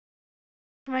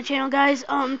My channel, guys.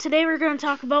 Today we're going to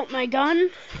talk about my gun.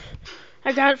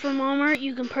 I got it from Walmart.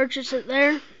 You can purchase it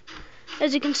there.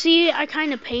 As you can see, I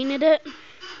kind of painted it.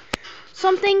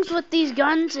 Some things with these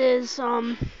guns is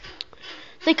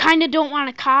they kind of don't want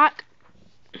to cock.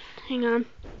 Hang on.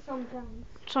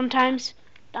 Sometimes.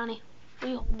 Donnie, will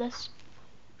you hold this?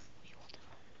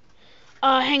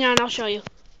 Hang on, I'll show you.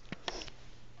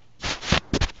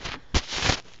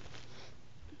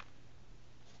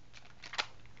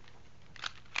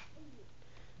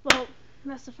 Well,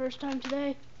 that's the first time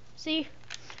today. See?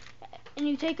 And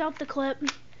you take out the clip,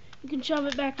 you can shove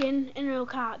it back in, and it'll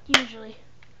cock, usually.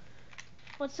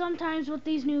 But sometimes with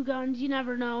these new guns, you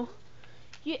never know.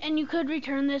 And you could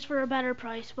return this for a better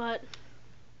price, but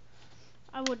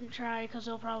I wouldn't try because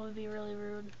it'll probably be really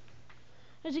rude.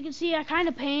 As you can see, I kind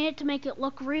of painted it to make it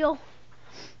look real.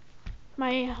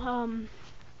 And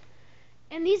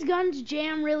these guns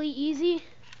jam really easy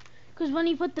because when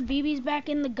you put the BBs back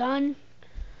in the gun,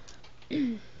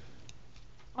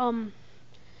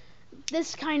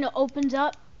 this kind of opens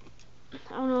up.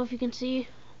 I don't know if you can see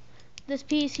this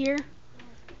piece here.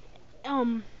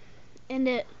 And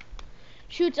it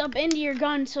shoots up into your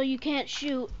gun so you can't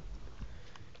shoot.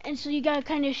 And so you gotta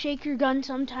kind of shake your gun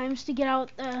sometimes to get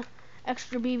out the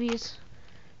extra BBs.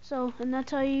 And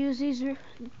that's how you use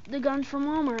the guns from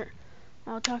Walmart.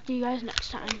 I'll talk to you guys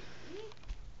next time.